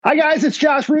Hi, guys. It's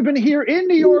Josh Rubin here in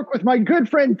New York with my good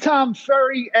friend Tom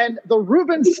Ferry and the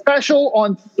Rubin Special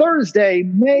on Thursday,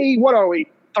 May,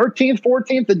 13th,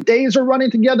 14th. The days are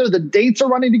running together. The dates are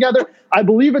running together. I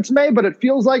believe it's May, but it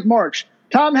feels like March.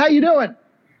 Tom, how you doing?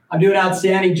 I'm doing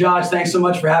outstanding, Josh. Thanks so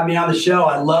much for having me on the show.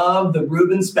 I love the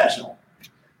Rubin Special.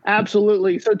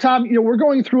 Absolutely. So, Tom, we're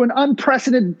going through an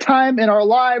unprecedented time in our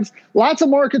lives. Lots of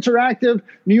markets are active.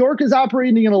 New York is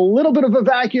operating in a little bit of a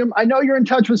vacuum. I know you're in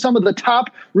touch with some of the top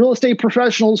real estate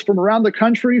professionals from around the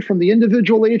country, from the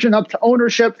individual agent up to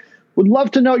ownership. Would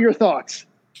love to know your thoughts.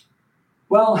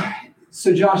 Well,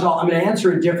 so Josh, I'm going to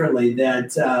answer it differently.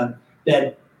 That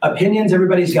opinions,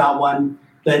 everybody's got one.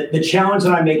 The challenge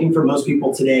that I'm making for most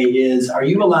people today is: Are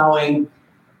you allowing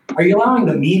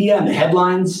the media and the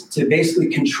headlines to basically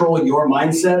control your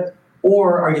mindset,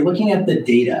 or are you looking at the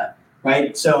data,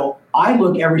 right? So I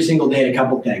look every single day at a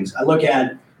couple things. I look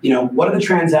at, what are the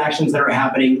transactions that are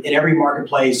happening in every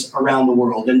marketplace around the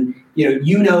world? And,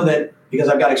 you know that because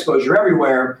I've got exposure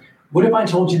everywhere. What if I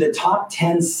told you the top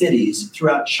 10 cities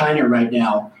throughout China right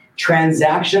now,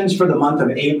 transactions for the month of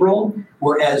April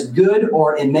were as good,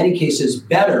 or in many cases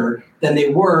better, than they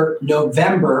were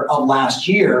November of last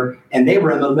year, and they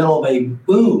were in the middle of a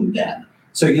boom then.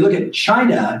 So you look at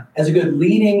China as a good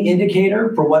leading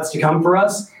indicator for what's to come for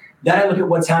us. Then I look at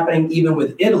what's happening even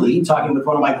with Italy, talking with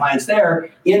one of my clients there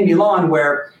in Milan,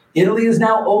 where Italy is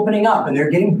now opening up and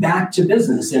they're getting back to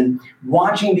business, and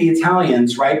watching the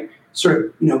Italians, right, sort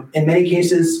of, in many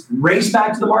cases, race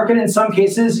back to the market. In some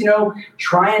cases,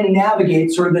 try and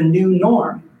navigate sort of the new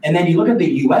norm. And then you look at the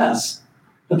U.S.,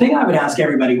 the thing I would ask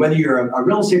everybody, whether you're a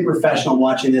real estate professional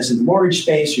watching this in the mortgage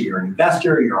space, or you're an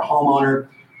investor, or you're a homeowner,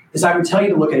 is I would tell you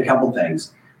to look at a couple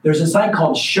things. There's a site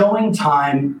called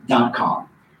showingtime.com.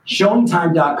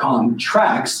 Showingtime.com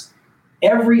tracks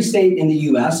every state in the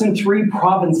U.S. and 3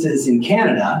 provinces in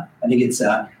Canada. I think it's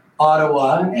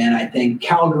Ottawa and I think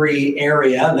Calgary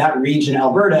area, that region,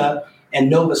 Alberta, and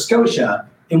Nova Scotia.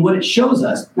 And what it shows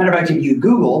us, matter of fact, if you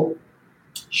Google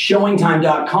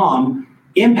showingtime.com,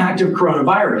 impact of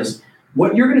coronavirus,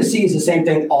 what you're going to see is the same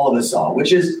thing all of us saw,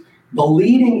 which is the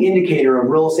leading indicator of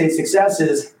real estate success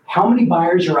is how many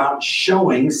buyers are out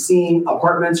seeing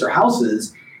apartments or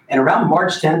houses. And around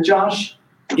March 10th, Josh,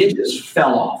 it just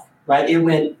fell off, right? It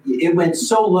went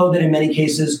so low that in many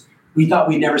cases, we thought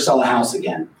we'd never sell a house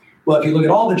again. Well, if you look at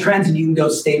all the trends, and you can go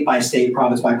state by state,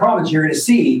 province by province, you're going to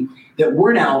see that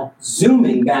we're now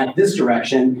zooming back this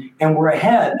direction, and we're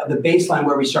ahead of the baseline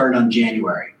where we started on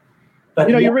January. But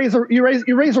you raise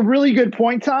a really good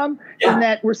point, Tom, in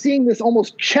that we're seeing this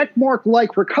almost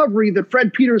checkmark-like recovery that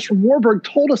Fred Peters from Warburg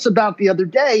told us about the other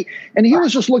day, and he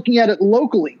was just looking at it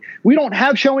locally. We don't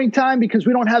have showing time because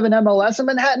we don't have an MLS in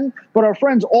Manhattan, but our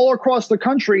friends all across the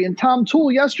country, and Tom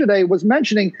Toole yesterday was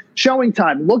mentioning showing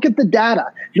time. Look at the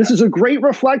data. This is a great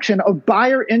reflection of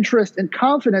buyer interest and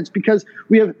confidence because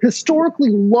we have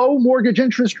historically low mortgage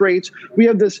interest rates. We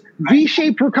have this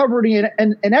V-shaped recovery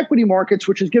in equity markets,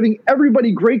 which is giving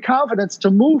everybody great confidence to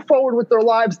move forward with their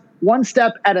lives one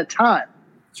step at a time.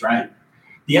 That's right.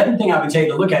 The other thing I would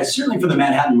take a look at, certainly for the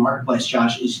Manhattan marketplace,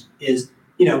 Josh, is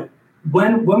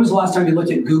when was the last time you looked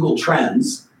at Google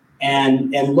Trends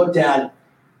and looked at,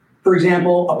 for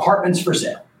example, apartments for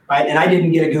sale, right? And I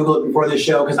didn't get to Google it before this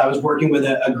show because I was working with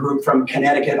a group from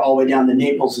Connecticut all the way down to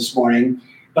Naples this morning.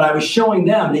 But I was showing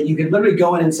them that you could literally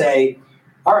go in and say,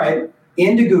 all right,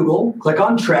 into Google, click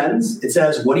on trends. It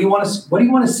says, what do you want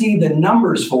to see the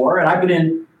numbers for? And I put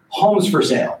in homes for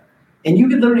sale. And you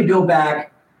could literally go back,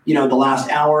 the last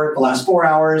hour, the last 4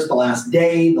 hours, the last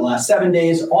day, the last 7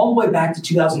 days, all the way back to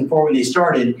 2004 when they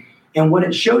started. And what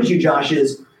it shows you, Josh,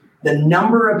 is the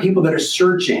number of people that are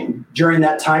searching during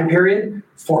that time period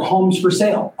for homes for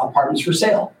sale, apartments for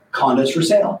sale, condos for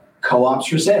sale, co-ops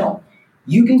for sale.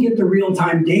 You can get the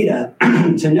real-time data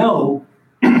to know,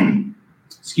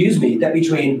 that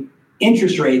between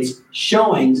interest rates,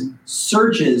 showings,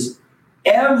 searches,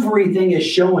 everything is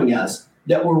showing us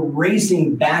that we're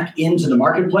racing back into the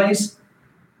marketplace.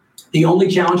 The only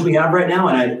challenge we have right now,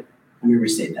 and let me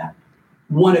restate that,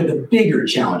 one of the bigger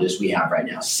challenges we have right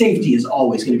now, safety is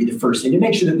always going to be the first thing to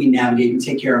make sure that we navigate and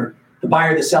take care of the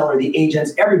buyer, the seller, the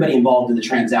agents, everybody involved in the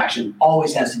transaction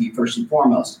always has to be first and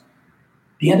foremost.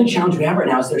 The other challenge we have right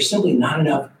now is there's simply not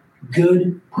enough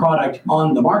good product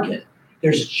on the market.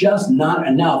 There's just not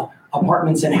enough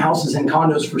apartments and houses and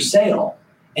condos for sale.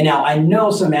 And now I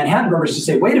know some Manhattan brokers to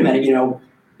say, wait a minute,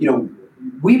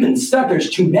 we've been stuck.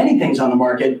 There's too many things on the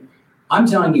market. I'm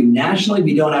telling you, nationally,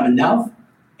 we don't have enough.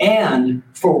 And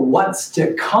for what's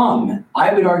to come,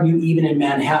 I would argue even in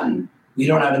Manhattan, we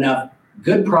don't have enough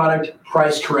good product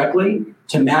priced correctly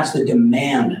to match the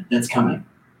demand that's coming.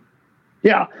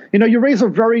 Yeah, you raise a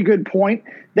very good point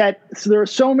that there are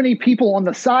so many people on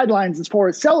the sidelines as far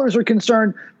as sellers are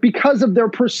concerned because of their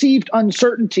perceived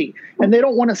uncertainty, and they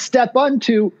don't want to step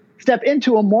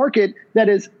into a market that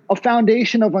is a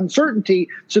foundation of uncertainty.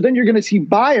 So then you're going to see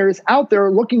buyers out there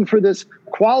looking for this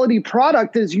quality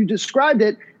product as you described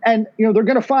it, and they're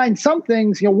going to find some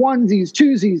things, onesies,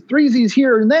 twosies, threesies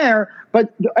here and there,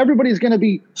 but everybody's going to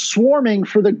be swarming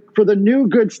for the new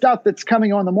good stuff that's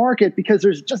coming on the market because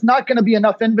there's just not going to be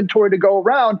enough inventory to go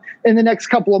around in the next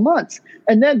couple of months.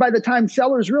 And then by the time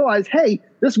sellers realize, hey,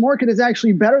 this market is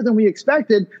actually better than we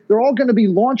expected, they're all going to be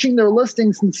launching their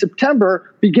listings in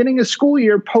September, beginning of school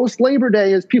year, post Labor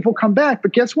Day as people come back.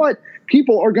 But guess what?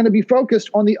 People are going to be focused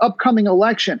on the upcoming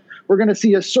election. We're going to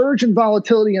see a surge in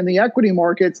volatility in the equity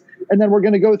markets, and then we're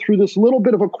going to go through this little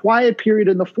bit of a quiet period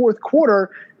in the fourth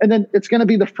quarter, and then it's going to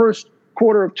be the first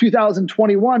quarter of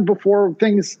 2021 before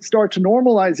things start to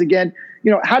normalize again.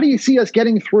 How do you see us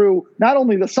getting through not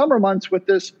only the summer months with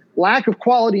this lack of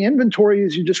quality inventory,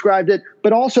 as you described it,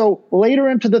 but also later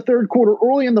into the third quarter,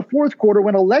 early in the fourth quarter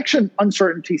when election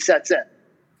uncertainty sets in?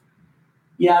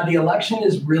 Yeah, the election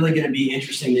is really going to be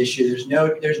interesting this year.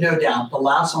 There's no doubt. The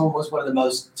last one was one of the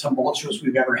most tumultuous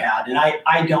we've ever had. And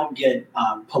I don't get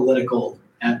political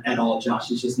at all,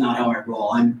 Josh. It's just not how I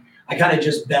roll. I kind of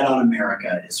just bet on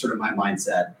America is sort of my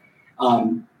mindset.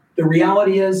 The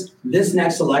reality is this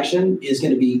next election is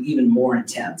going to be even more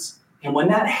intense. And when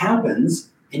that happens,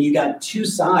 and you got two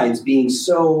sides being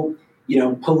so,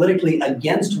 politically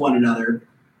against one another,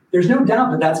 there's no doubt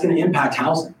that that's going to impact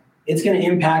housing. It's going to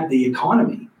impact the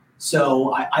economy.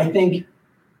 So I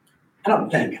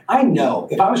know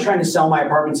if I was trying to sell my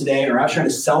apartment today or I was trying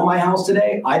to sell my house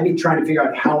today, I'd be trying to figure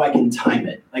out how I can time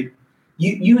it. Like,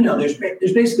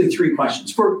 there's basically three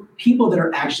questions for people that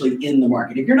are actually in the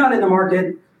market. If you're not in the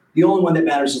market, the only one that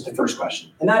matters is the first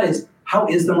question. And that is, how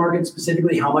is the market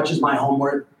specifically? How much is my home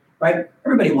worth? Right?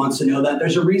 Everybody wants to know that.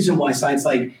 There's a reason why sites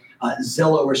like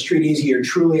Zillow or StreetEasy or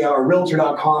Trulia or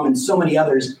Realtor.com and so many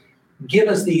others give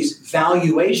us these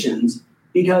valuations,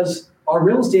 because our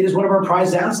real estate is one of our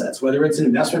prized assets, whether it's an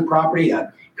investment property,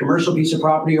 a commercial piece of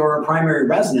property, or a primary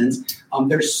residence.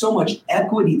 There's so much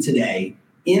equity today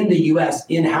in the U.S.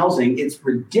 in housing. It's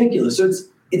ridiculous. So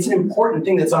it's an important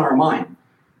thing that's on our mind.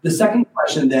 The second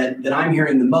question that I'm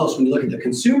hearing the most when you look at the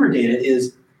consumer data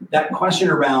is that question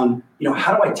around,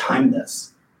 how do I time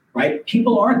this, right?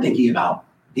 People are thinking about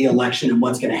the election and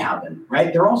what's going to happen,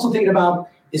 right? They're also thinking about,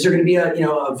 is there going to be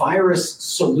a virus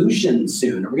solution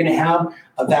soon? Are we going to have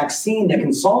a vaccine that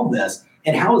can solve this?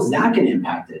 And how is that going to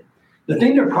impact it? The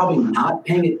thing they're probably not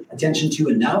paying attention to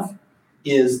enough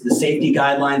is the safety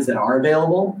guidelines that are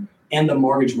available and the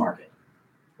mortgage market,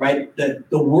 right? The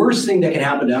worst thing that can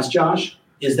happen to us, Josh,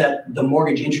 is that the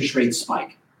mortgage interest rates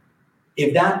spike.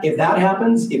 If that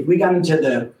happens, if we got into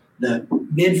the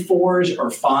mid 4s or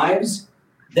 5s,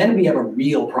 then we have a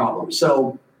real problem.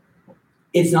 So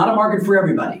it's not a market for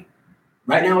everybody.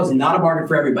 Right now, it's not a market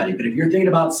for everybody. But if you're thinking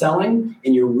about selling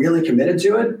and you're really committed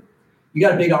to it, you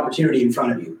got a big opportunity in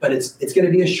front of you. But it's going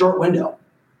to be a short window.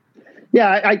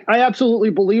 Yeah, I absolutely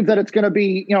believe that it's going to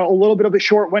be, a little bit of a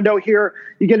short window here.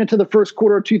 You get into the first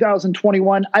quarter of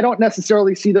 2021. I don't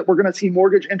necessarily see that we're going to see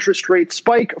mortgage interest rates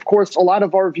spike. Of course, a lot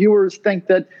of our viewers think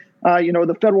that,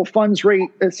 the federal funds rate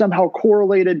is somehow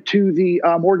correlated to the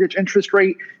mortgage interest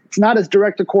rate. It's not as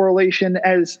direct a correlation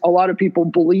as a lot of people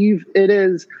believe it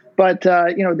is. But,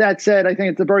 that said, I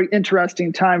think it's a very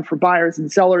interesting time for buyers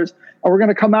and sellers. We're going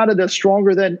to come out of this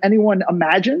stronger than anyone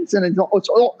imagines. And it's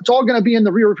all going to be in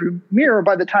the rearview mirror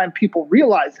by the time people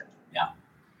realize it. Yeah.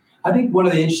 I think one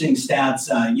of the interesting stats,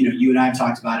 you and I have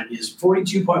talked about it, is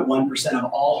 42.1%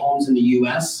 of all homes in the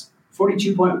U.S.,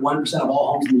 42.1% of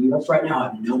all homes in the U.S. right now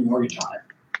have no mortgage on it.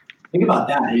 Think about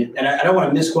that. And I don't want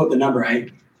to misquote the number.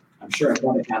 I'm sure I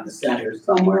probably have the stat here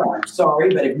somewhere. I'm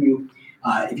sorry, but if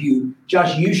you,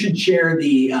 Josh, you should share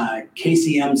the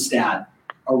KCM stat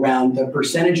around the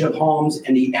percentage of homes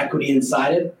and the equity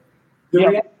inside it. The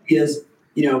reality is,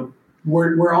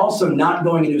 we're also not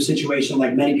going into a situation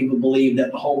like many people believe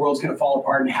that the whole world's going to fall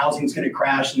apart and housing's going to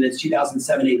crash and it's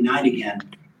 2007, 8, 9 again.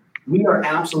 We are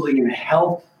absolutely in a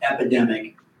health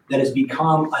epidemic that has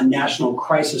become a national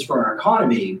crisis for our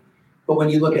economy. But when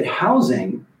you look at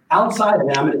housing outside of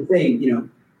it, I'm going to say,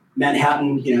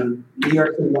 Manhattan, New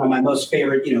York is one of my most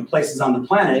favorite, places on the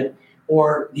planet,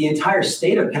 or the entire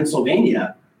state of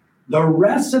Pennsylvania, the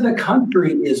rest of the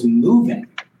country is moving,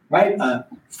 right? A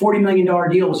 $40 million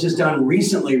deal was just done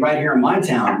recently right here in my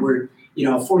town, where, a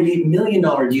 $48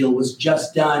 million deal was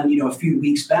just done, a few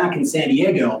weeks back in San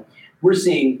Diego. We're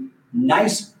seeing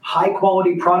nice, high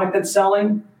quality product that's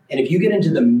selling And if you get into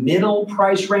the middle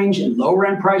price range and lower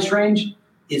end price range,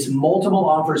 it's multiple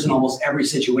offers in almost every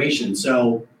situation.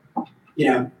 So,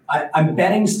 I'm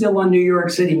betting still on New York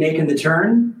City making the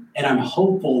turn, and I'm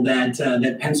hopeful that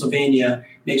that Pennsylvania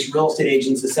makes real estate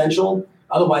agents essential.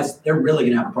 Otherwise, they're really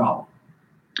going to have a problem.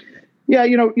 Yeah,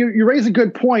 you raise a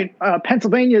good point.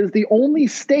 Pennsylvania is the only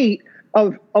state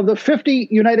of the 50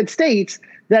 United States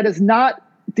that is not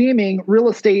deeming real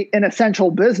estate an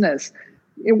essential business.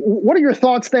 What are your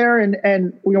thoughts there,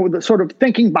 and the sort of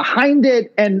thinking behind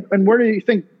it, and where do you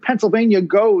think Pennsylvania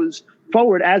goes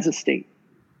forward as a state?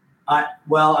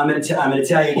 Well, I'm going to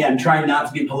tell you again, trying not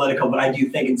to be political, but I do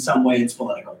think in some way it's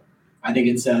political. I think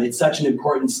it's such an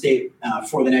important state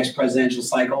for the next presidential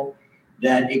cycle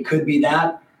that it could be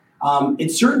that.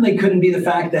 It certainly couldn't be the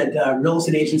fact that real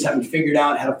estate agents haven't figured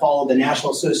out how to follow the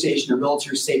National Association of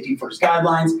Realtors Safety First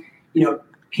guidelines.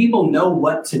 People know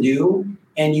what to do,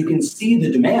 and you can see the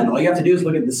demand. All you have to do is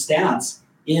look at the stats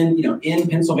in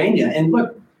Pennsylvania. And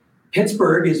look,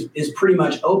 Pittsburgh is pretty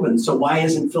much open. So why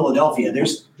isn't Philadelphia?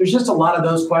 There's just a lot of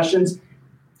those questions.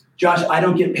 Josh, I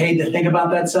don't get paid to think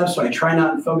about that stuff, so I try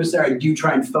not to focus there. I do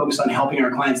try and focus on helping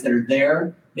our clients that are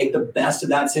there make the best of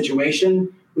that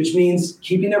situation, which means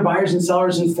keeping their buyers and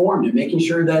sellers informed and making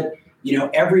sure that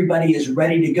everybody is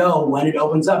ready to go when it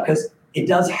opens up, because it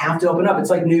does have to open up. It's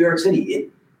like New York City.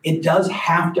 It does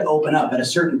have to open up at a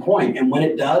certain point, and when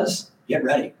it does, get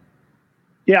ready.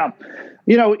 Yeah.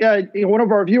 One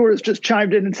of our viewers just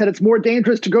chimed in and said it's more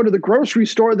dangerous to go to the grocery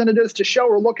store than it is to show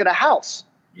or look at a house.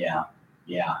 Yeah.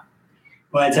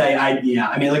 Well, I tell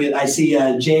you, I see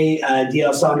Jay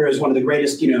D'Alessandro is one of the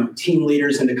greatest, team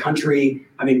leaders in the country.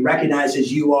 Recognized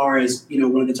as you are as,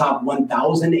 one of the top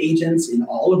 1,000 agents in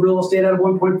all of real estate out of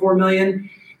 1.4 million.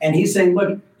 And he's saying,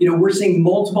 look, we're seeing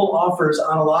multiple offers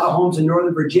on a lot of homes in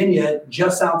Northern Virginia,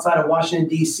 just outside of Washington,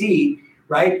 D.C.,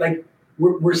 right? Like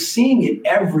we're seeing it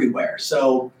everywhere.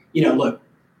 So, look,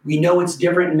 we know it's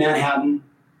different in Manhattan,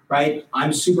 right?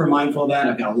 I'm super mindful of that.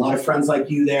 I've got a lot of friends like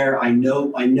you there. I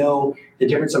know the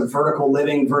difference of vertical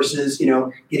living versus,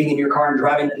 getting in your car and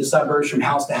driving to the suburbs from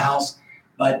house to house.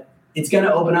 But it's going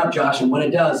to open up, Josh. And when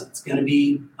it does, it's going to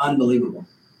be unbelievable.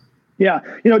 Yeah.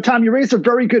 Tom, you raised a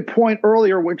very good point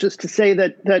earlier, which is to say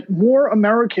that more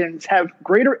Americans have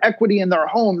greater equity in their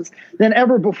homes than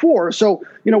ever before. So,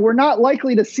 we're not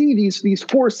likely to see these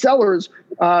forced sellers,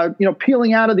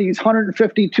 peeling out of these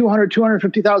 $150,000, $200,000,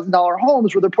 $250,000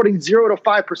 homes where they're putting 0 to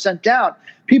 5% down.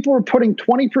 People are putting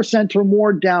 20% or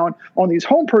more down on these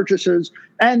home purchases,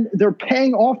 and they're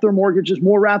paying off their mortgages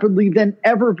more rapidly than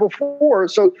ever before.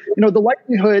 So, the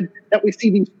likelihood that we see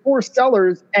these forced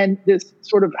sellers and this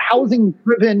sort of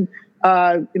housing-driven,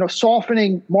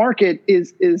 softening market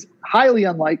is highly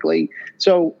unlikely.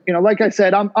 So, like I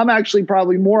said, I'm actually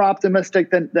probably more optimistic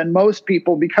than most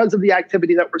people because of the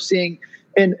activity that we're seeing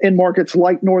in markets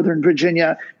like Northern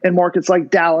Virginia, in markets like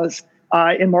Dallas,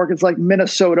 in markets like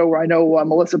Minnesota, where I know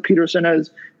Melissa Peterson is,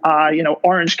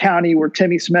 Orange County, where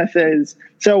Timmy Smith is.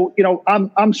 So,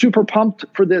 I'm super pumped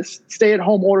for this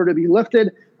stay-at-home order to be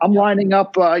lifted. I'm lining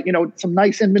up, some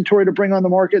nice inventory to bring on the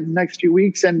market in the next few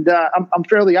weeks, and I'm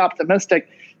fairly optimistic.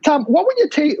 Tom, what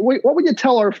would you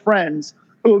tell our friends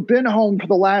who have been home for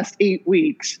the last 8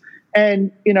 weeks,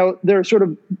 and they're sort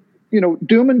of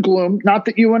doom and gloom? Not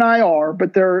that you and I are,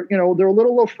 but they're a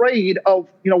little afraid of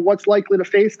what's likely to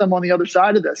face them on the other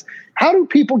side of this. How do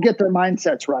people get their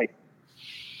mindsets right?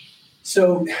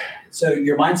 So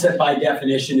your mindset by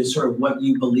definition is sort of what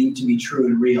you believe to be true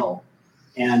and real.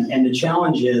 And the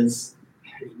challenge is,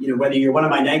 whether you're one of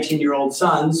my 19-year-old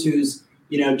sons who's,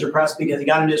 depressed because he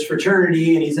got into his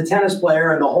fraternity and he's a tennis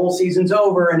player and the whole season's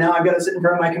over and now I've got to sit in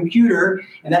front of my computer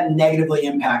and that negatively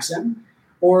impacts him.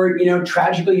 Or,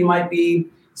 tragically, you might be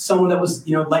someone that was,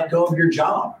 let go of your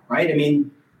job, right?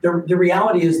 The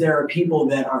reality is there are people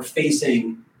that are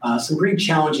facing some pretty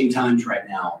challenging times right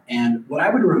now. And what I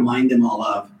would remind them all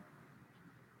of,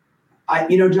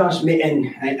 Josh,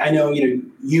 and I know,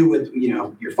 you with,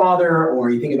 your father, or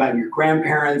you think about your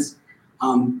grandparents.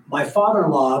 My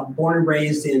father-in-law, born and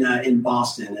raised in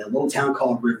Boston, in a little town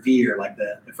called Revere, like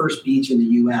the first beach in the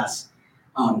U.S.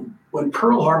 When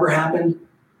Pearl Harbor happened,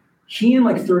 he and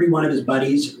like 31 of his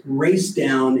buddies raced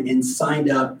down and signed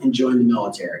up and joined the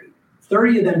military.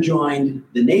 30 of them joined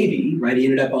the Navy, right? He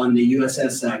ended up on the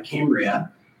USS Cambria,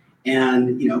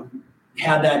 and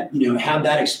had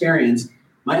that experience.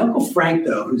 My Uncle Frank,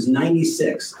 though, who's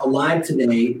 96, alive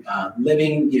today,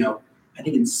 living, I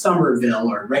think in Somerville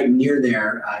or right near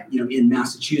there, in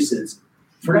Massachusetts,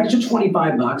 for an extra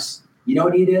 $25, you know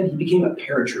what he did? He became a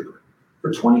paratrooper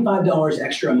for $25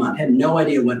 extra a month. Had no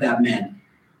idea what that meant.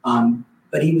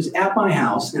 But he was at my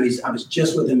house. Now I was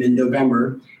just with him in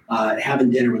November. having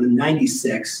dinner with them,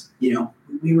 96.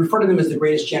 We refer to them as the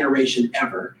greatest generation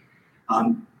ever.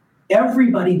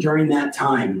 Everybody during that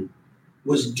time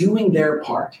was doing their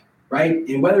part, right?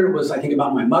 And whether it was, I think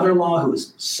about my mother-in-law who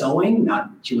was sewing,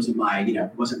 she wasn't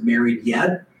wasn't married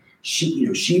yet.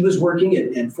 She was working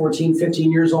at 14,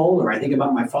 15 years old, or I think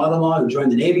about my father-in-law who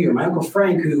joined the Navy, or my Uncle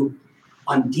Frank, who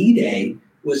on D-Day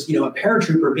was, a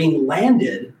paratrooper being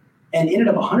landed and ended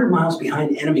up 100 miles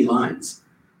behind enemy lines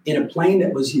in a plane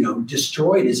that was,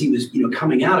 destroyed as he was,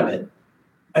 coming out of it.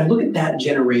 I look at that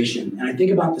generation and I think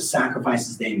about the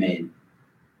sacrifices they made.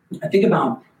 I think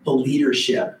about the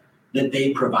leadership that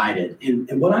they provided.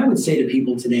 And what I would say to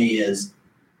people today is,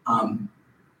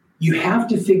 you have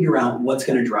to figure out what's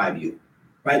going to drive you,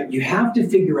 right? You have to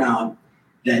figure out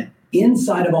that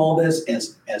inside of all this,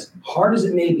 as hard as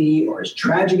it may be, or as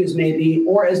tragic as it may be,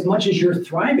 or as much as you're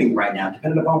thriving right now,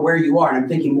 depending upon where you are. And I'm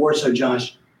thinking more so,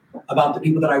 Josh, about the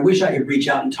people that I wish I could reach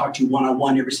out and talk to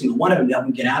one-on-one, every single one of them, to help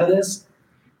them get out of this,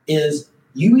 is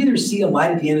you either see a light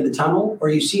at the end of the tunnel or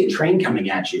you see a train coming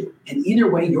at you. And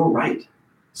either way, you're right.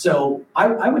 So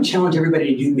I would challenge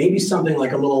everybody to do maybe something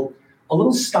like a little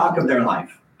stock of their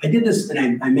life. I did this,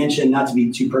 and I mentioned, not to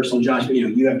be too personal, Josh, but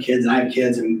you have kids and I have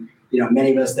kids, and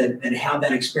many of us that have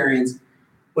that experience.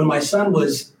 When my son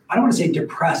was, I don't want to say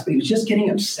depressed, but he was just getting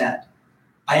upset.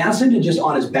 I asked him to just,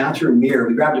 on his bathroom mirror,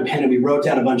 we grabbed a pen and we wrote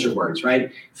down a bunch of words,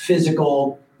 right?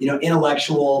 Physical,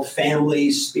 intellectual, family,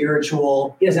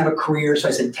 spiritual. He doesn't have a career, so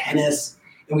I said tennis.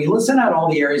 And we listed out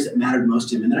all the areas that mattered most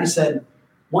to him. And then I said,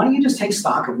 why don't you just take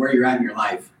stock of where you're at in your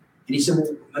life? And he said,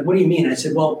 well, what do you mean? And I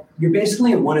said, well, you're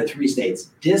basically in one of three states: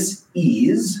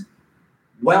 dis-ease,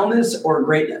 wellness, or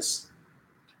greatness.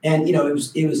 And, it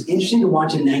was interesting to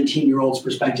watch a 19-year-old's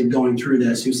perspective going through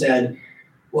this, who said,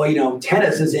 well,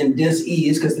 tennis is in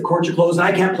dis-ease because the courts are closed and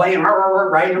I can't play,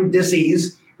 right? I'm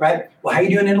dis-ease, right? Well, how are you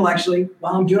doing intellectually?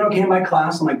 Well, I'm doing okay in my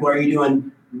class. I'm like, well, are you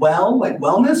doing well, like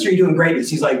wellness, or are you doing greatness?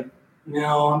 He's like,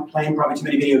 no, I'm playing probably too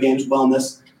many video games,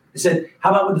 wellness. I said,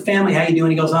 how about with the family? How you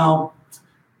doing? He goes, oh,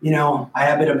 I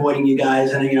have been avoiding you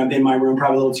guys, and, I've been in my room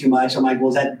probably a little too much. I'm like, well,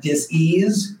 is that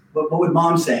dis-ease? What would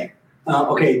mom say?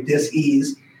 Okay,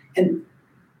 dis-ease. And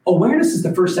awareness is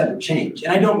the first step of change.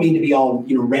 And I don't mean to be all,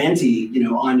 ranty,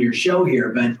 on your show here,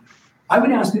 but I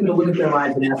would ask people to look at their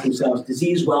lives and ask themselves,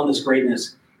 disease, wellness,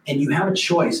 greatness. And you have a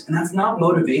choice. And that's not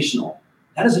motivational.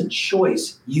 That is a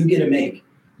choice you get to make.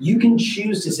 You can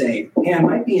choose to say, hey, I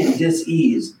might be in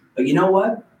dis-ease, but you know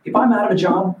what? If I'm out of a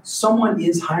job, someone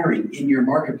is hiring in your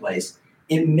marketplace.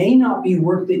 It may not be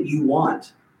work that you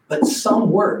want, but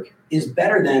some work is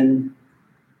better than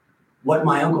what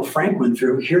my Uncle Frank went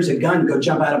through. Here's a gun, go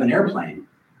jump out of an airplane.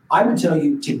 I would tell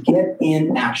you to get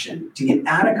in action, to get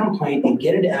out of complaint and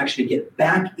get into action, to get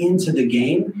back into the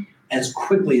game as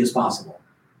quickly as possible.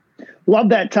 Love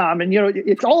that, Tom. And,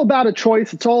 it's all about a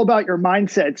choice. It's all about your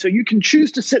mindset. So you can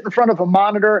choose to sit in front of a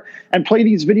monitor and play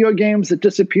these video games that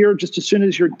disappear just as soon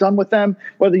as you're done with them.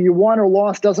 Whether you won or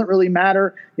lost doesn't really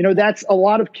matter. That's a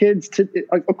lot of kids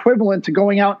equivalent to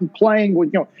going out and playing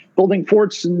with, building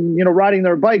forts and, riding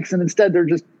their bikes. And instead they're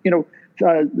just,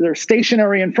 they're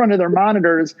stationary in front of their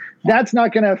monitors. That's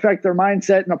not going to affect their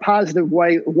mindset in a positive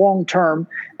way long term.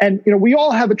 And we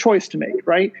all have a choice to make,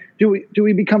 right? Do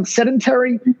we become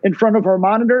sedentary in front of our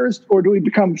monitors, or do we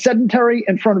become sedentary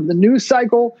in front of the news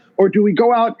cycle, or do we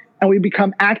go out and we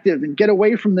become active and get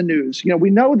away from the news?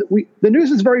 We know that the news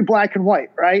is very black and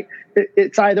white, right?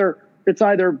 It's either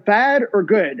bad or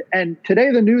good. And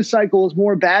today the news cycle is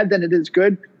more bad than it is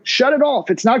good. Shut it off.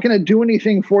 It's not going to do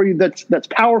anything for you that's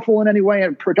powerful in any way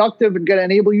and productive and going to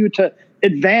enable you to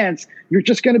advance. You're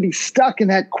just going to be stuck in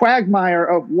that quagmire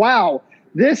of, wow,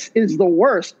 this is the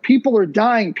worst. People are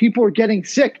dying. People are getting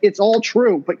sick. It's all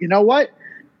true. But you know what?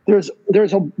 There's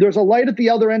a light at the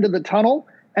other end of the tunnel.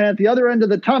 And at the other end of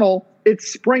the tunnel,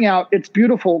 it's spring out. It's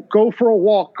beautiful. Go for a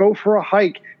walk. Go for a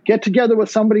hike. Get together with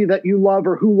somebody that you love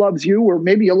or who loves you, or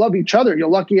maybe you love each other. You're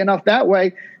lucky enough that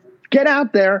way. Get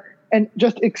out there and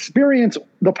just experience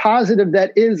the positive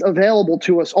that is available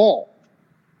to us all.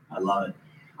 I love it.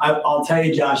 I'll tell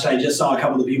you, Josh, I just saw a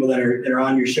couple of the people that are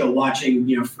on your show watching,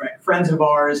 friends of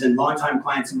ours and longtime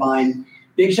clients of mine.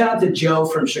 Big shout out to Joe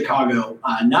from Chicago.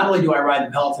 Not only do I ride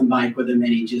the Peloton bike with him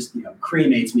and he just,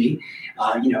 cremates me,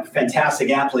 fantastic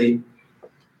athlete.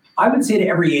 I would say to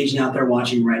every agent out there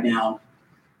watching right now,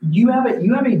 you have a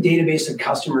database of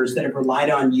customers that have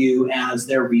relied on you as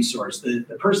their resource, the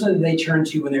person that they turn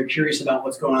to when they're curious about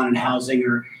what's going on in housing,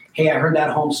 or, hey, I heard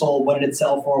that home sold. What did it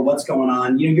sell for? What's going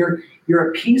on? You're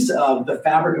a piece of the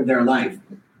fabric of their life.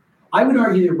 I would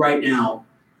argue that right now,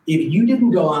 if you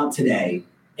didn't go out today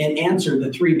and answer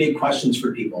the three big questions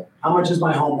for people: how much is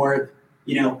my home worth?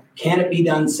 Can it be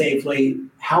done safely?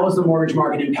 How is the mortgage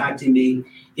market impacting me?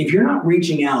 If you're not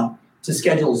reaching out to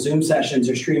schedule Zoom sessions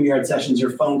or StreamYard sessions or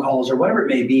phone calls or whatever it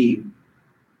may be,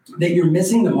 that you're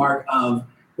missing the mark of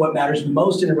what matters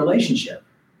most in a relationship,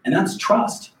 and that's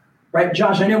trust, right?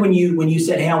 Josh, I know when you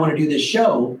said, hey, I want to do this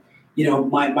show,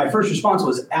 my first response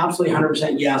was absolutely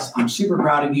 100% yes. I'm super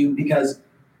proud of you because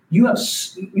you have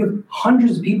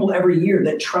hundreds of people every year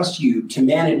that trust you to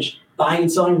manage buying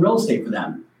and selling real estate for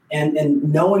them. And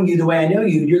knowing you the way I know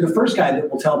you, you're the first guy that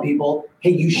will tell people, hey,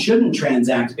 you shouldn't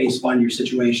transact based upon your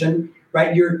situation,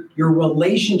 right? You're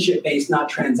relationship-based, not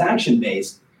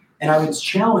transaction-based. And I would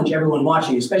challenge everyone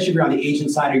watching, especially if you're on the agent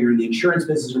side or you're in the insurance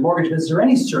business or mortgage business or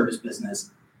any service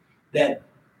business, that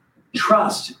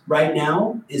trust right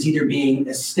now is either being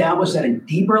established at a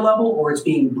deeper level or it's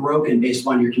being broken based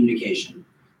upon your communication.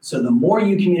 So the more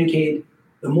you communicate,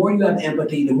 the more you have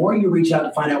empathy, the more you reach out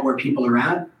to find out where people are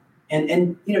at.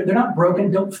 And they're not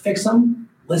broken. Don't fix them.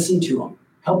 Listen to them.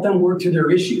 Help them work through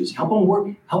their issues. Help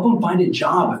them find a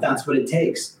job if that's what it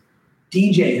takes.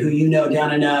 DJ, who you know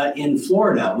down in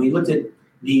Florida, we looked at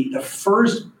the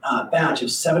first batch of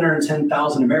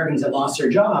 710,000 Americans that lost their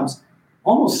jobs.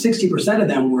 Almost 60% of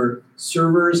them were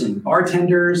servers and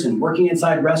bartenders and working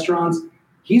inside restaurants.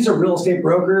 He's a real estate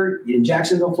broker in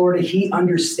Jacksonville, Florida. He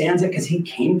understands it because he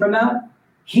came from that.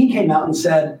 He came out and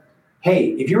said, hey,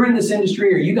 if you're in this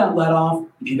industry or you got let off,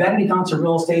 if you've had any thoughts of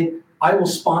real estate, I will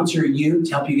sponsor you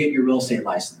to help you get your real estate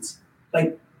license.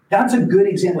 Like, that's a good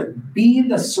example. Be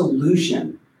the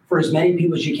solution for as many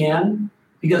people as you can,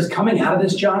 because coming out of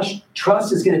this, Josh,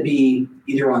 trust is going to be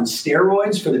either on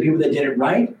steroids for the people that did it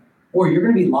right, or you're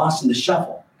going to be lost in the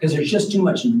shuffle because there's just too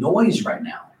much noise right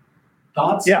now.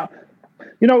 Thoughts? Yeah.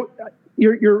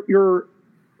 You're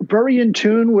very in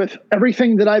tune with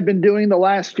everything that I've been doing the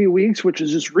last few weeks, which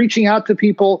is just reaching out to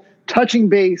people, touching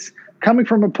base, coming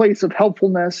from a place of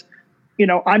helpfulness.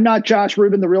 I'm not Josh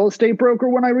Rubin, the real estate broker,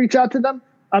 when I reach out to them.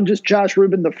 I'm just Josh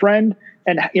Rubin, the friend.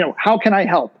 And, how can I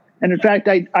help? And in fact,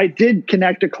 I did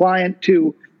connect a client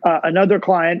to another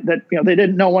client that, they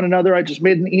didn't know one another. I just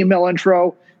made an email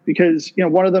intro because,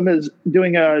 one of them is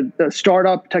doing a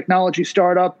startup, technology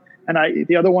startup, and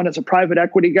the other one is a private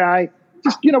equity guy.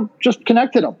 Just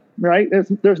connected them, right?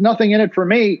 There's nothing in it for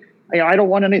me. I don't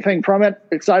want anything from it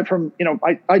aside from,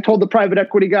 I told the private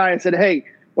equity guy, I said, hey,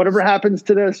 whatever happens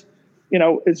to this,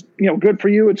 is, good for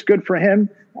you. It's good for him.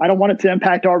 I don't want it to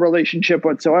impact our relationship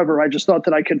whatsoever. I just thought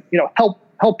that I could,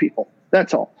 help people.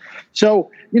 That's all. So,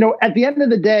 at the end of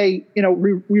the day,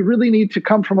 we really need to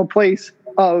come from a place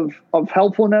of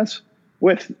helpfulness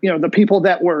with, the people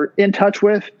that we're in touch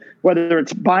with, whether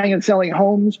it's buying and selling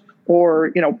homes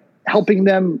or, helping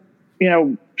them,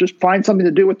 just find something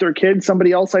to do with their kids.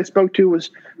 Somebody else I spoke to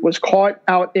was caught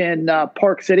out in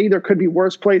Park City. There could be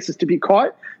worse places to be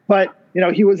caught, but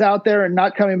he was out there and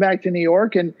not coming back to New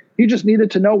York, and he just needed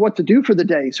to know what to do for the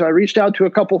day. So I reached out to a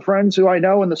couple friends who I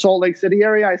know in the Salt Lake City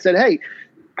area. I said, hey,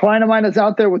 a client of mine is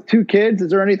out there with 2 kids.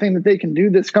 Is there anything that they can do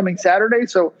this coming Saturday?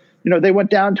 So, they went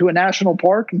down to a national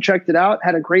park and checked it out,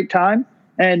 had a great time.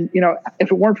 And,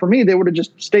 if it weren't for me, they would have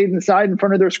just stayed inside in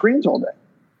front of their screens all day.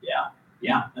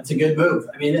 Yeah, that's a good move.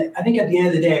 I mean, I think at the end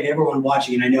of the day, everyone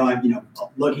watching, and I know I'm,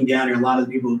 looking down here, a lot of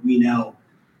the people we know,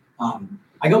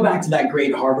 I go back to that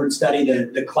great Harvard study,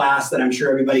 the class that I'm sure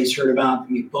everybody's heard about,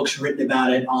 books written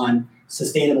about it on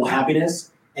sustainable happiness.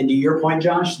 And to your point,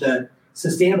 Josh, the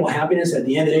sustainable happiness at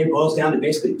the end of the day boils down to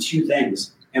basically 2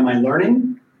 things. Am I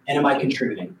learning and am I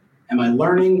contributing? Am I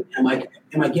learning? Am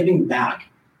I giving back?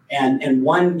 And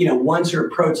one sort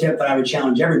of pro tip that I would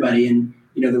challenge everybody, and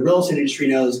the real estate industry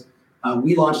knows,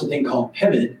 we launched a thing called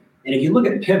Pivot. And if you look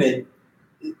at Pivot,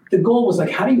 the goal was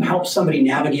how do you help somebody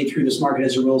navigate through this market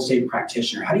as a real estate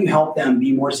practitioner? How do you help them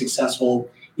be more successful,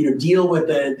 deal with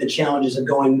the challenges of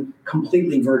going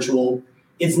completely virtual?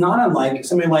 It's not unlike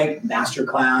something like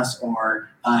Masterclass or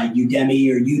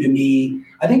Udemy or Udemy.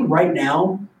 I think right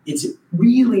now it's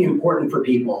really important for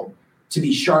people to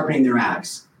be sharpening their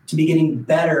axe, to be getting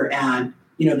better at,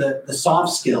 the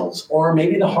soft skills or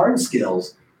maybe the hard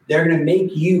skills. They're going to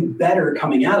make you better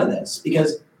coming out of this,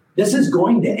 because this is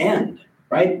going to end,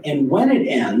 right? And when it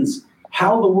ends,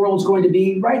 how the world's going to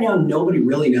be right now, nobody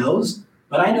really knows.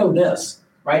 But I know this,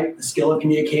 right? The skill of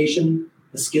communication,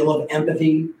 the skill of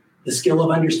empathy, the skill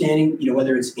of understanding,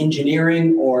 whether it's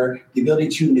engineering or the ability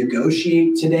to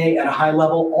negotiate today at a high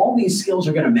level, all these skills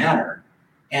are going to matter.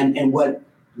 And what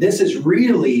this is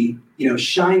really,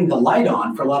 shining the light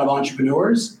on for a lot of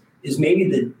entrepreneurs is maybe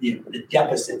the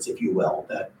deficits, if you will,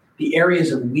 the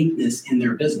areas of weakness in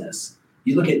their business.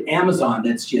 You look at Amazon,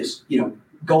 that's just,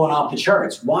 going off the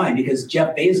charts. Why? Because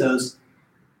Jeff Bezos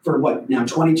for what now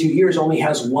 22 years only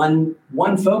has one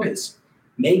focus: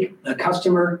 make the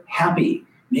customer happy,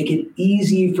 make it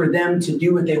easy for them to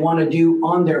do what they want to do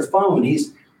on their phone.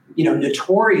 He's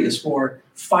notorious for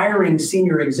firing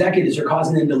senior executives or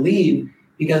causing them to leave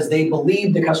because they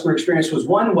believed the customer experience was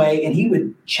one way, and he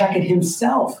would check it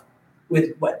himself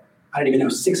with what, I don't even know,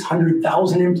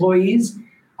 600,000 employees.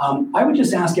 I would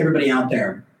just ask everybody out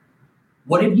there,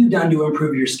 what have you done to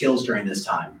improve your skills during this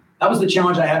time? That was the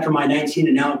challenge I had for my 19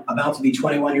 and now about to be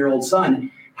 21-year-old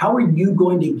son. How are you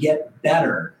going to get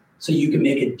better so you can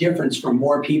make a difference for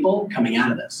more people coming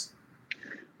out of this?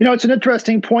 It's an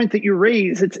interesting point that you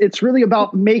raise. It's really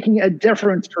about making a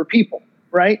difference for people,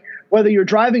 right? Whether you're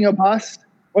driving a bus,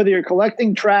 whether you're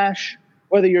collecting trash,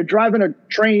 whether you're driving a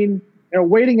train,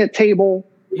 waiting a table,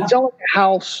 selling a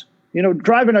house,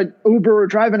 driving an Uber or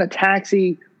driving a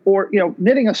taxi, or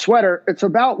knitting a sweater. It's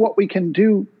about what we can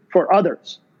do for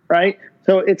others, right?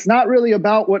 So it's not really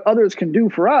about what others can do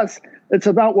for us. It's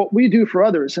about what we do for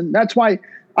others. And that's why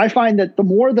I find that the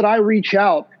more that I reach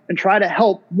out and try to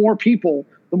help more people,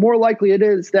 the more likely it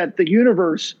is that the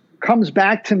universe comes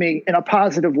back to me in a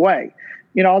positive way.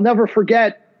 I'll never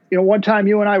forget, one time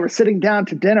you and I were sitting down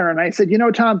to dinner and I said,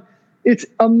 Tom, it's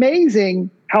amazing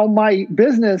how my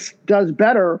business does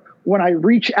better when I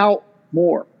reach out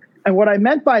more. And what I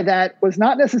meant by that was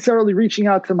not necessarily reaching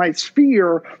out to my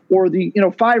sphere or the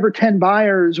 5 or 10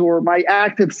 buyers or my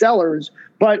active sellers,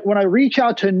 but when I reach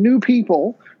out to new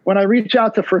people, when I reach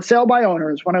out to for sale by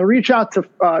owners, when I reach out to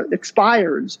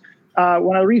expireds,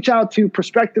 when I reach out to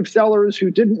prospective sellers who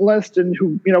didn't list and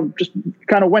who just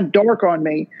kind of went dark on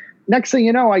me, next thing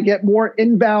you know, I get more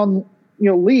inbound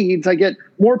leads. I get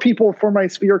more people from my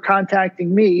sphere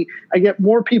contacting me. I get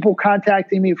more people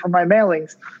contacting me from my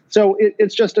mailings. So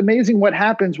it's just amazing what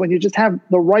happens when you just have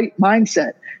the right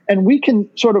mindset. And we can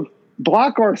sort of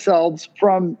block ourselves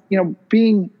from,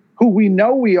 being who we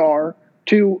know we are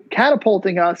to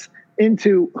catapulting us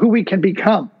into who we can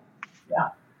become. Yeah,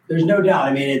 there's no doubt.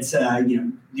 I mean, it's,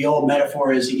 the old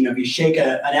metaphor is, if you shake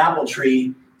an apple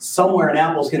tree, somewhere an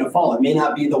apple's going to fall. It may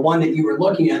not be the one that you were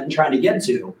looking at and trying to get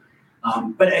to.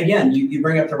 But again, you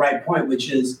bring up the right point,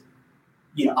 which is,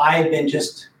 I've been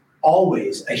just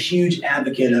always a huge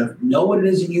advocate of know what it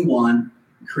is that you want,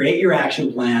 create your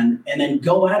action plan, and then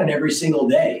go at it every single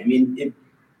day. I mean,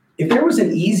 if there was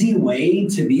an easy way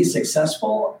to be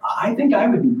successful, I think I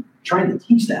would be trying to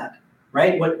teach that,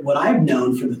 right? What I've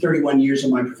known for the 31 years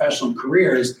of my professional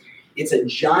career is it's a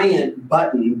giant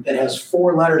button that has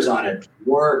 4 letters on it,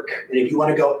 work. And if you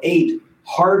want to go 8,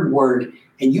 hard work.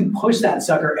 And you push that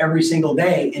sucker every single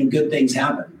day and good things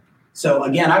happen. So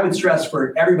again, I would stress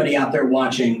for everybody out there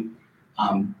watching,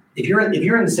 if you're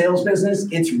in the sales business,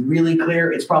 it's really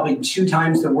clear. It's probably 2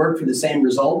 times the work for the same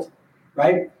result,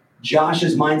 right?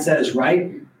 Josh's mindset is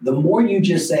right. The more you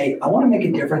just say, I want to make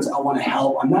a difference. I want to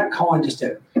help. I'm not calling just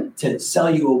to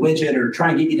sell you a widget or try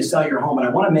and get you to sell your home, but I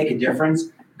want to make a difference.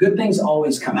 Good things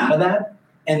always come out of that.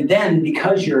 And then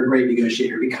because you're a great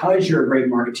negotiator, because you're a great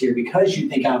marketeer, because you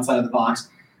think outside of the box,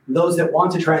 those that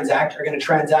want to transact are going to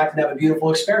transact and have a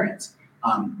beautiful experience.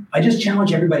 I just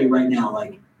challenge everybody right now.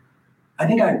 Like, I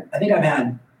think I've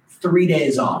had 3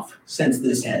 days off since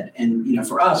this hit. And,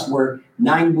 for us, we're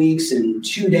 9 weeks and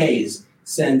 2 days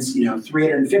since,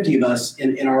 350 of us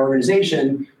in our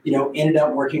organization, ended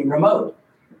up working remote.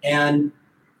 And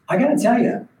I got to tell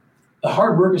you, the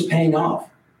hard work is paying off.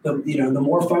 The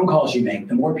more phone calls you make,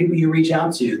 the more people you reach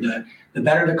out to, the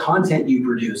better the content you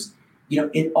produce.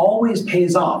 It always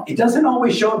pays off. It doesn't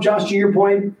always show up, Josh, to your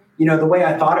point, the way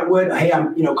I thought it would. Hey,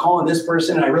 I'm, calling this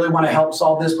person and I really want to help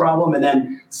solve this problem. And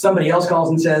then somebody else calls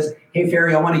and says, hey,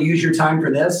 Ferry, I want to use your time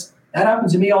for this. That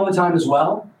happens to me all the time as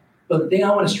well. But the thing I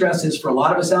want to stress is for a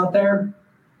lot of us out there,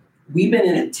 we've been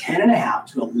in a 10.5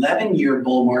 to 11-year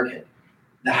bull market.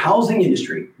 The housing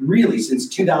industry, really since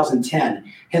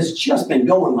 2010, has just been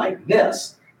going like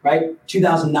this, right?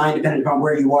 2009, depending upon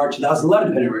where you are, 2011,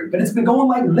 depending on where you are, but it's been going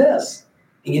like this.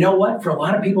 And you know what? For a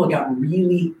lot of people, it got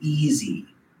really easy.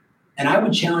 And I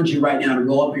would challenge you right now to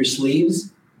roll up your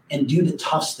sleeves and do the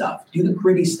tough stuff, do the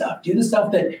gritty stuff, do the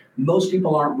stuff that most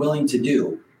people aren't willing to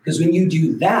do. Because when you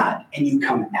do that and you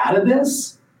come out of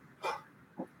this,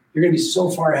 you're going to be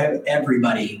so far ahead of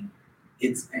everybody.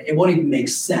 It won't even make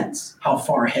sense how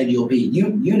far ahead you'll be.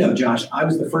 You know, Josh, I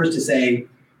was the first to say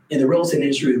in the real estate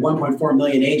industry with 1.4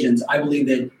 million agents, I believe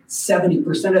that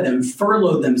 70% of them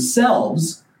furloughed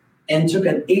themselves and took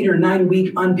an 8 or 9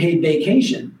 week unpaid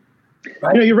vacation.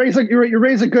 Right? You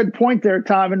raise a good point there,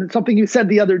 Tom, and something you said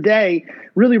the other day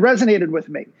really resonated with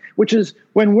me, which is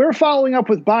when we're following up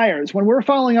with buyers, when we're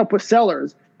following up with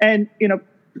sellers, and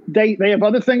they have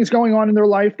other things going on in their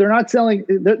life. They're not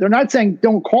saying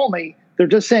don't call me. They're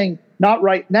just saying not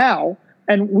right now.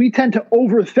 And we tend to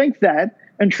overthink that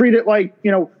and treat it like,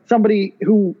 somebody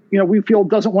who, we feel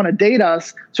doesn't want to date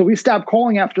us. So we stop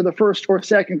calling after the first or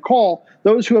second call.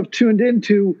 Those who have tuned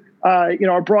into,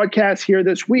 our broadcast here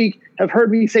this week have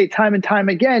heard me say time and time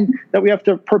again that we have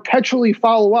to perpetually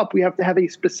follow up. We have to have a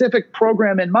specific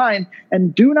program in mind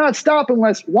and do not stop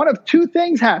unless one of two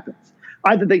things happens.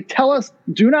 Either they tell us,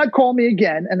 do not call me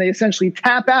again, and they essentially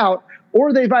tap out,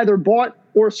 or they've either bought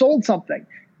or sold something.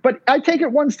 But I take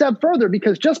it one step further,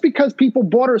 because just because people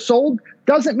bought or sold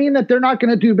doesn't mean that they're not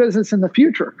going to do business in the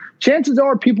future. Chances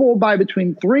are people will buy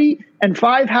between 3 and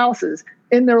 5 houses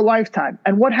in their lifetime.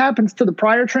 And what happens to the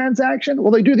prior transaction?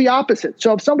 Well, they do the opposite.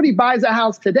 So if somebody buys a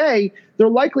house today, they're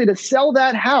likely to sell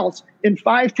that house in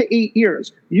 5 to 8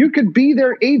 years. You could be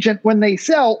their agent when they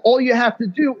sell. All you have to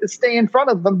do is stay in front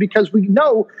of them, because we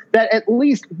know that at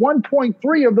least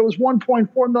 1.3 of those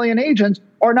 1.4 million agents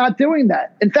are not doing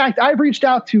that. In fact, I've reached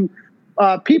out to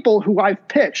people who I've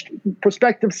pitched,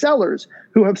 prospective sellers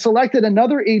who have selected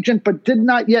another agent but did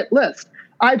not yet list.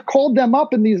 I've called them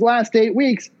up in these last 8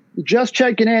 weeks, just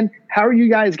checking in. How are you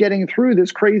guys getting through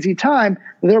this crazy time?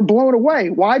 They're blown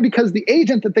away. Why? Because the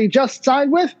agent that they just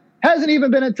signed with hasn't even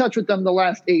been in touch with them the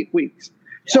last 8 weeks.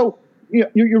 Yeah. So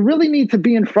you really need to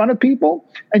be in front of people,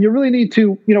 and you really need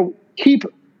to keep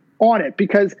on it,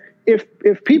 because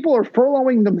if people are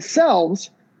furloughing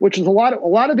themselves, which is a lot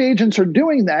of agents are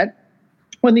doing that,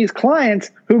 when these clients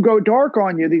who go dark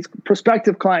on you, these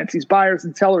prospective clients, these buyers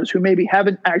and sellers who maybe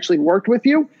haven't actually worked with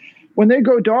you, when they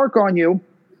go dark on you,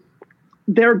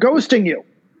 they're ghosting you.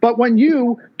 But when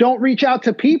you don't reach out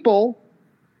to people,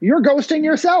 you're ghosting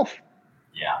yourself.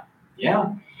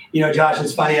 Yeah. Josh,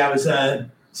 it's funny. I was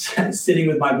sitting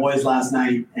with my boys last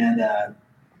night, and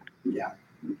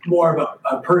more of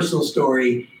a personal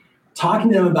story,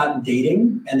 talking to them about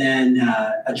dating and then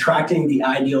attracting the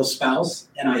ideal spouse.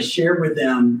 And I shared with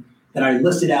them that I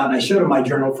listed out, and I showed them my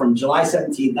journal from July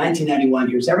 17th, 1991.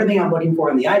 Here's everything I'm looking for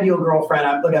in the ideal girlfriend.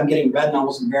 I'm getting red and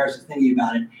almost embarrassed just thinking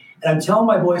about it. And I'm telling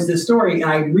my boys this story,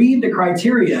 and I read the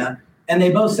criteria, and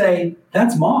they both say,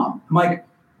 that's mom. I'm like,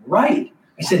 right.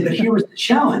 I said, but here was the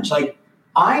challenge. Like,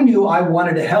 I knew I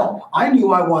wanted to help. I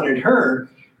knew I wanted her.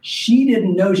 She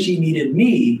didn't know she needed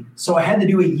me. So I had to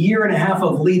do a 1.5 years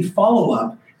of lead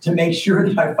follow-up to make sure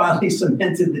that I finally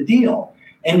cemented the deal.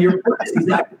 And your point is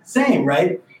exactly the same,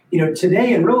 right?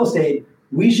 Today in real estate,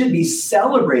 we should be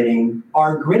celebrating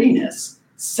our grittiness,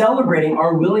 celebrating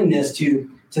our willingness to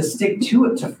stick to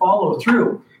it, to follow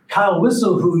through. Kyle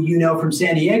Whistle, who you know from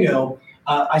San Diego,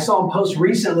 I saw him post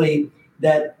recently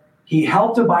that he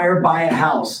helped a buyer buy a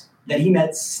house that he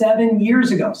met 7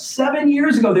 years ago. 7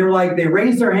 years ago, they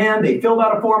raised their hand, they filled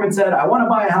out a form and said, I want to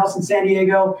buy a house in San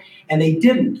Diego. And they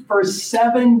didn't for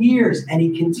 7 years. And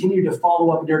he continued to follow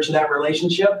up and nurture that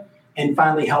relationship and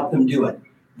finally help them do it.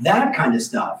 That kind of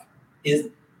stuff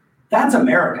that's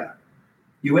America.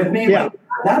 You with me? Yeah.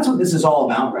 That's what this is all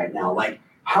about right now.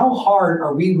 How hard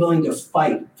are we willing to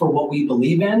fight for what we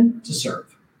believe in to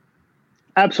serve?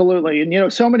 Absolutely.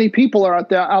 And, so many people are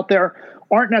out there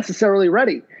aren't necessarily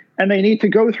ready, and they need to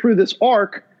go through this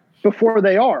arc before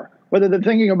they are, whether they're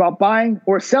thinking about buying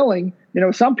or selling.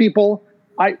 Some people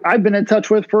I've been in touch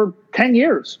with for 10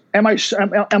 years. Am I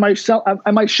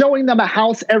showing them a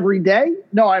house every day?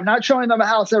 No, I'm not showing them a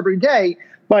house every day,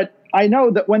 but I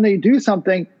know that when they do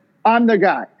something, I'm the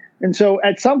guy. And so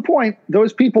at some point,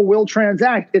 those people will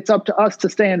transact. It's up to us to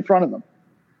stay in front of them.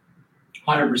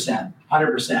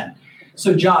 100%.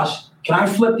 So Josh, can I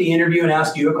flip the interview and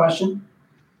ask you a question?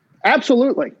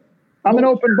 Absolutely. I'm an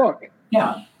open book.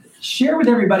 Yeah. Share with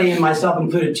everybody, and myself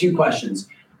included, 2 questions.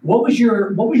 What was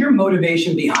your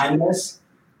motivation behind this?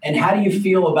 And how do you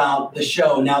feel about the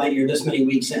show now that you're this many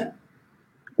weeks in?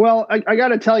 Well, I got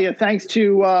to tell you, thanks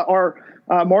to our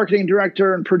marketing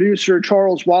director and producer,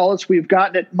 Charles Wallace, we've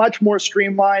gotten it much more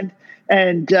streamlined.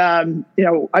 And,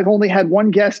 I've only had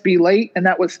one guest be late, and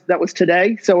that was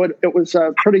today. So it was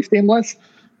pretty seamless.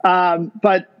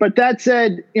 But that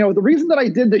said, the reason that I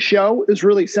did the show is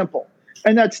really simple.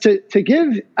 And that's to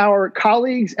give our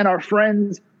colleagues and our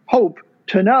friends hope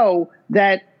to know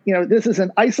that, this is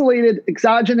an isolated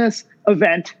exogenous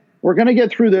event. We're going to get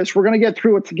through this. We're going to get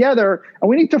through it together. And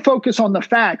we need to focus on the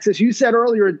facts. As you said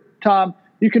earlier, Tom,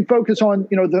 you can focus on,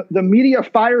 the media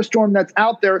firestorm that's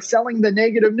out there selling the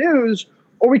negative news,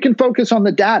 or we can focus on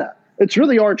the data. It's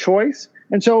really our choice.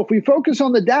 And so if we focus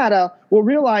on the data, we'll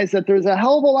realize that there's a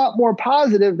hell of a lot more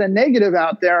positive than negative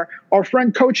out there. Our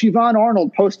friend Coach Yvonne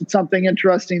Arnold posted something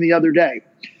interesting the other day.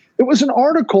 It was an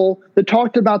article that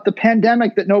talked about the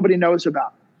pandemic that nobody knows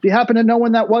about. Do you happen to know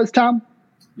when that was, Tom?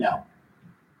 No.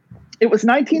 It was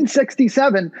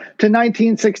 1967 to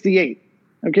 1968.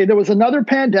 Okay, there was another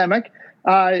pandemic.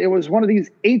 It was one of these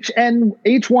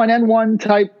H1N1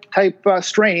 type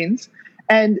strains.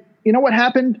 And you know what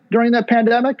happened during that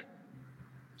pandemic?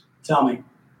 Tell me.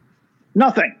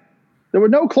 Nothing. There were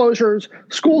no closures.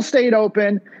 Schools stayed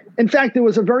open. In fact, there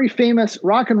was a very famous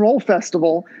rock and roll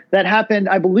festival that happened,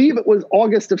 I believe it was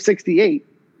August of 68.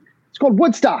 It's called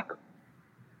Woodstock.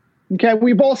 Okay,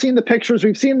 we've all seen the pictures.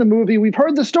 We've seen the movie. We've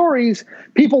heard the stories.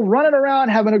 People running around,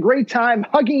 having a great time,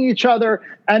 hugging each other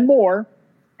and more.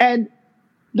 And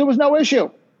there was no issue.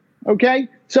 Okay,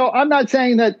 so I'm not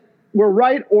saying that we're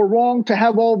right or wrong to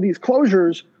have all these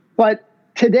closures, but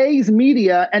today's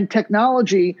media and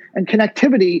technology and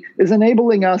connectivity is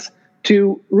enabling us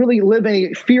to really live in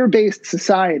a fear-based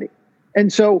society.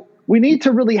 And so we need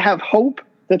to really have hope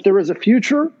that there is a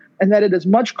future and that it is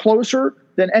much closer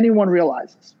than anyone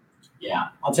realizes. Yeah,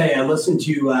 I'll tell you, I listened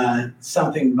to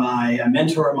something by a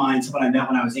mentor of mine, someone I met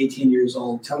when I was 18 years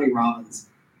old, Tony Robbins.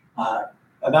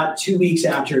 About 2 weeks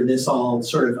after this all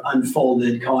sort of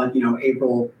unfolded, call it,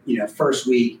 April, first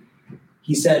week,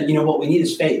 he said, what we need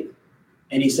is faith.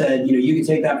 And he said, you can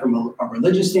take that from a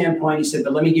religious standpoint. He said,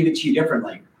 but let me give it to you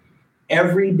differently.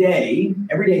 Every day,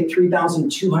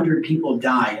 3,200 people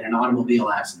die in an automobile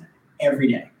accident.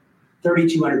 Every day,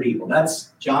 3,200 people.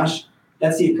 That's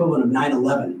the equivalent of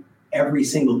 9/11 every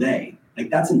single day. Like,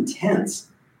 that's intense.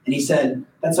 And he said,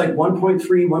 that's like 1.3,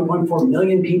 1.4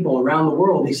 million people around the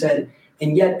world. He said,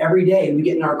 and yet every day we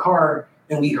get in our car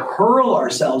and we hurl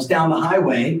ourselves down the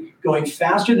highway, going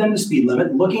faster than the speed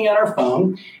limit, looking at our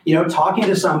phone, talking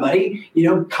to somebody,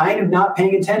 kind of not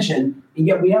paying attention. And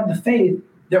yet we have the faith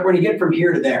that we're going to get from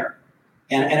here to there.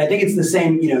 And I think it's the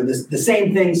same, the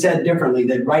same thing said differently,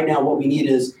 that right now what we need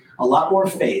is a lot more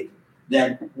faith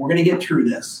that we're going to get through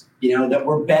this, that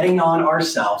we're betting on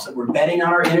ourselves, that we're betting on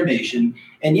our innovation.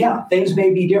 And yeah, things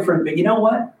may be different, but you know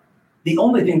what? The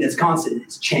only thing that's constant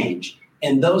is change.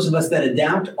 And those of us that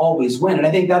adapt always win. And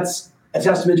I think that's a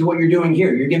testament to what you're doing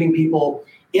here. You're giving people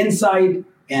insight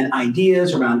and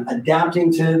ideas around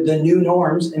adapting to the new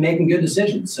norms and making good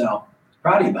decisions. So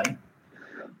proud of you, buddy.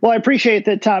 Well, I appreciate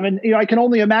that, Tom. And I can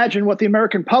only imagine what the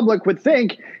American public would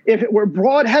think if it were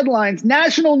broad headlines,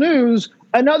 national news,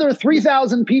 another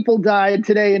 3,000 people died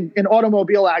today in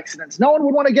automobile accidents. No one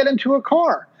would want to get into a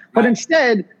car. But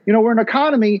instead, we're an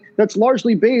economy that's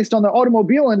largely based on the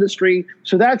automobile industry.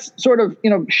 So that's sort of,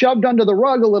 shoved under the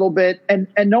rug a little bit. And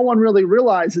no one really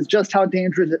realizes just how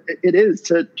dangerous it is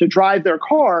to drive their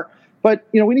car. But,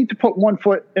 we need to put one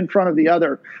foot in front of the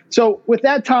other. So with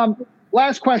that, Tom,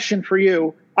 last question for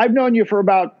you. I've known you for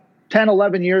about 10,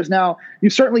 11 years now.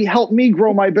 You've certainly helped me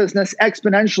grow my business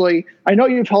exponentially. I know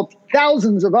you've helped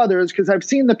thousands of others because I've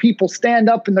seen the people stand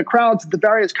up in the crowds at the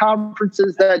various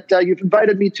conferences that you've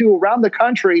invited me to around the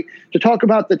country to talk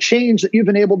about the change that you've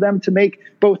enabled them to make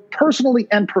both personally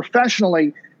and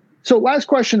professionally. So last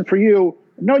question for you.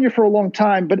 I've known you for a long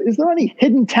time, but is there any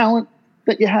hidden talent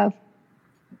that you have?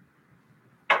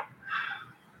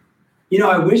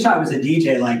 I wish I was a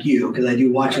DJ like you, because I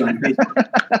do watch you on Facebook.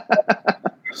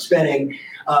 Spinning.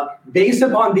 Based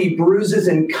upon the bruises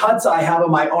and cuts I have on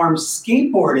my arms,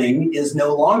 skateboarding is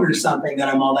no longer something that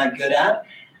I'm all that good at.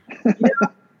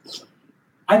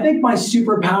 I think my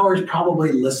superpower is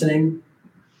probably listening.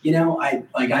 I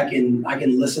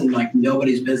can listen like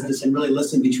nobody's business and really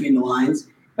listen between the lines.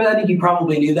 But I think you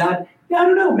probably knew that. Yeah, I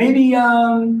don't know. Maybe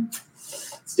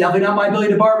it's definitely not my ability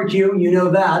to barbecue. You know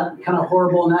that. Kind of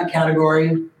horrible in that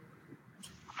category.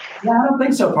 Yeah, I don't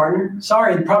think so, partner.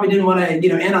 Sorry, probably didn't want to,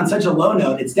 end on such a low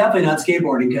note. It's definitely not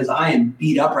skateboarding because I am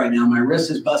beat up right now. My wrist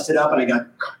is busted up and I got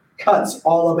cuts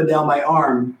all up and down my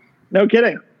arm. No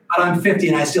kidding. But I'm 50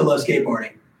 and I still love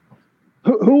skateboarding.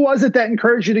 Who was it that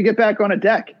encouraged you to get back on a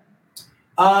deck?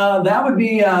 That would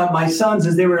be my sons,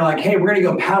 as they were like, "Hey, we're going to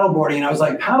go paddleboarding." And I was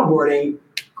like, "Paddleboarding?"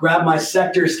 Grab my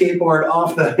Sector skateboard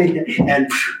off and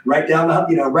right down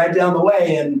the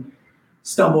way and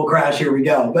stumble crash. Here we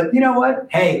go. But you know what?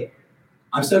 Hey,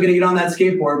 I'm still going to get on that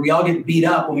skateboard. We all get beat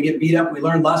up. When we get beat up, we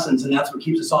learn lessons, and that's what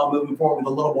keeps us all moving forward with a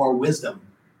little more wisdom.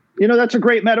 That's a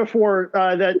great metaphor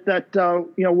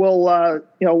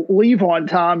we'll leave on,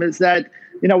 Tom, is that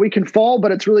we can fall,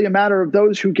 but it's really a matter of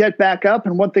those who get back up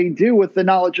and what they do with the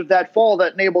knowledge of that fall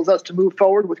that enables us to move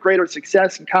forward with greater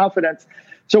success and confidence.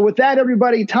 So with that,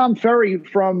 everybody, Tom Ferry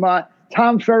from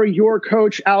Tom Ferry, your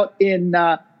coach out in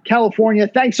California.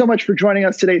 Thanks so much for joining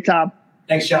us today, Tom.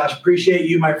 Thanks, Josh. Appreciate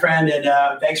you, my friend.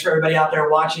 And thanks for everybody out there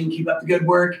watching. Keep up the good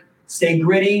work. Stay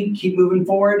gritty, keep moving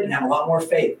forward, and have a lot more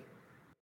faith.